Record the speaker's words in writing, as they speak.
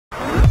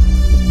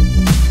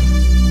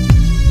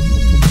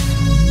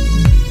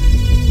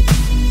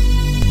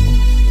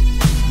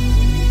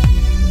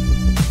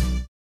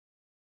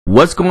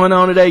What's going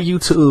on today,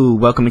 YouTube?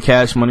 Welcome to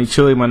Cash Money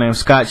Chewy. My name's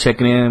Scott,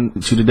 checking in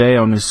with you today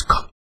on this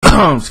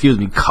cold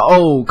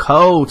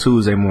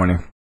Tuesday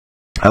morning.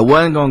 I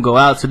wasn't gonna go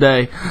out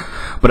today,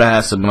 but I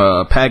had some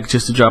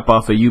packages to drop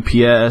off at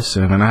UPS,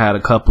 and then I had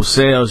a couple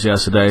sales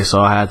yesterday,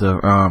 so I had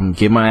to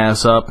get my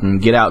ass up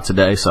and get out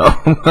today. So,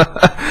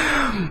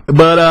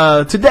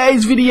 but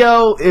today's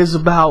video is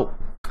about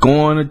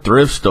going to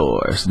thrift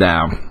stores.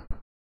 Now,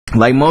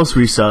 like most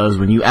resellers,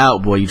 when you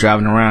out, boy, you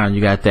driving around,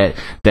 you got that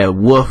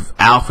wolf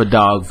alpha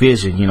dog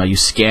vision. You know, you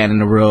scanning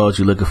the roads,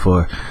 you looking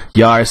for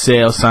yard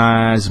sale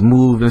signs,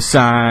 moving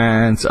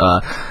signs,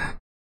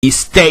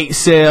 estate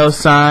sale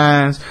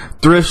signs,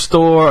 thrift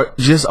store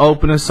just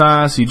opening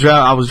signs. So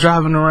I was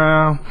driving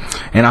around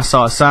and I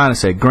saw a sign that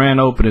said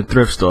grand opening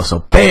thrift store.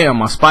 So bam,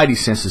 my spidey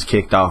senses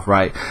kicked off,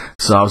 right?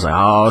 So I was like,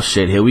 oh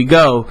shit, here we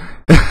go.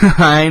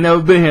 I ain't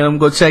never been here. I'm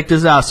gonna go check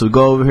this out. So we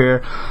go over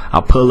here,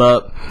 I'll pull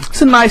up.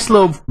 It's a nice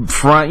little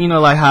front, you know,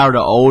 like how the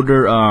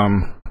older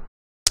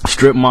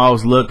strip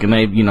malls look, and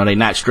they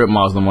not strip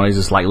malls no more. They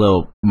just like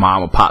little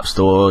mom and pop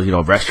stores, you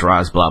know,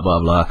 restaurants, blah blah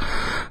blah.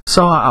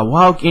 So I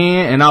walk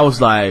in and I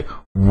was like,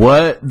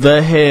 what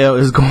the hell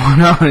is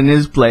going on in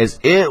this place?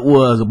 It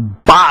was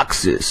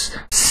boxes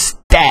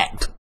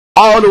stacked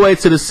all the way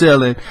to the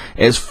ceiling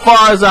as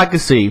far as I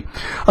could see.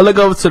 I look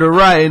over to the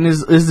right and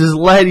there's this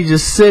lady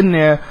just sitting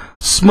there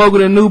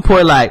smoking a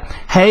Newport, like,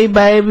 hey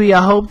baby,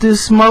 I hope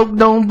this smoke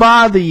don't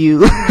bother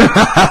you.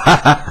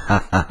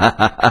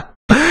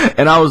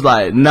 And I was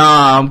like,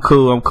 nah, I'm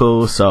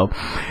cool. So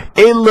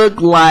it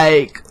looked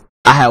like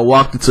I had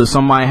walked into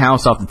somebody's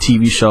house off the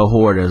TV show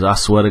Hoarders. I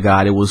swear to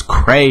God, it was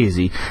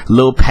crazy.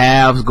 Little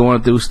paths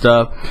going through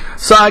stuff.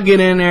 So I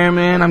get in there,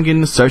 man. I'm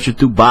getting to searching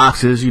through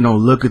boxes, you know,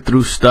 looking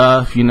through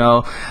stuff, you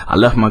know. I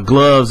left my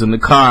gloves in the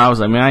car. I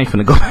was like, man, I ain't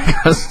finna go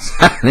back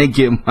outside and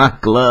get my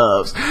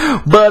gloves.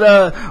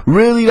 But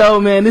really though,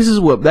 man,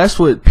 that's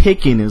what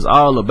picking is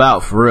all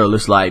about, for real.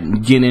 It's like you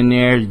get in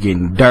there, you're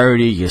getting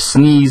dirty, you're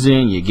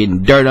sneezing, you're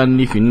getting dirt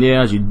underneath your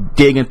nails, you're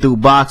digging through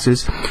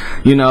boxes,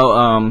 you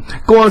know,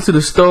 going to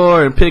the store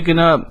and picking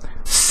up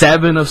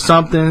 7 of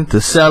something to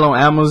sell on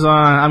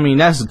Amazon. I mean,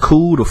 that's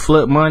cool to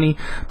flip money,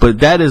 but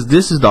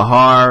this is the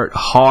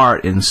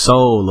heart and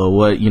soul of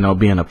what, you know,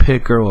 being a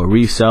picker or a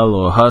reseller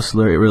or a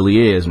hustler. It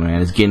really is,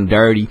 man. It's getting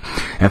dirty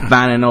and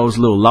finding those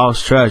little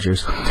lost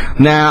treasures.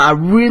 Now, I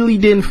really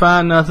didn't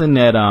find nothing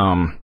that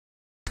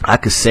I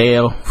could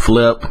sell,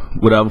 flip,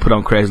 whatever, put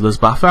on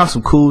Craigslist, but I found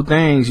some cool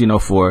things, you know,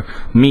 for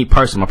me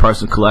personally, my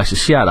personal collection.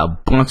 She had a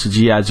bunch of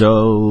G.I.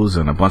 Joes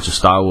and a bunch of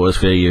Star Wars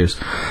figures,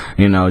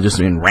 you know,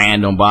 just in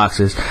random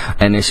boxes.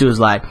 And then she was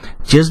like,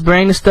 just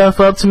bring the stuff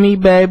up to me,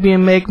 baby,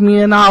 and make me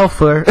an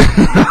offer.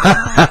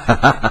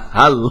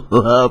 I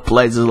love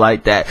places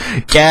like that.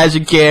 Cash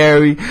and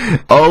carry,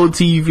 old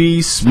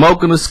TV,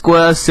 smoking a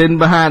square, sitting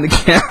behind the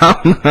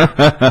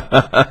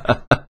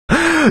counter.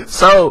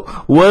 So,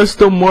 what's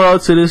the moral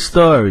to this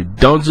story?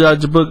 Don't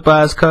judge a book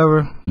by its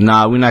cover.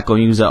 Nah, we're not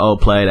gonna use that old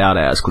played out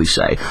ass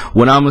cliche.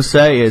 What I'm gonna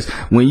say is,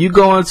 when you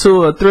go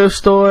into a thrift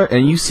store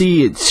and you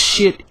see it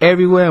shit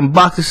everywhere and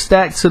boxes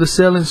stacked to the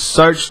ceiling,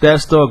 search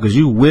that store, because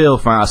you will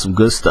find some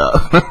good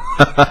stuff.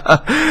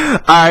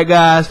 Alright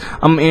guys,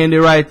 I'm gonna end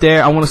it right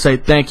there. I want to say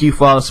thank you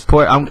for all the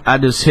support. I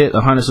just hit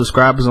 100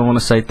 subscribers. I want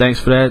to say thanks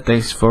for that.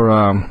 Thanks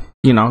for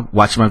you know,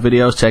 watching my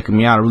videos, checking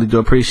me out. I really do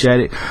appreciate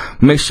it.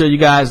 Make sure you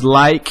guys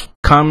like,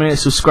 comment,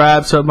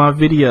 subscribe to my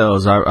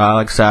videos. Like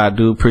I said, I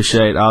do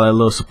appreciate all that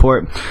little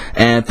support.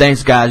 And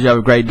thanks guys. You have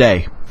a great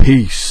day.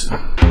 Peace.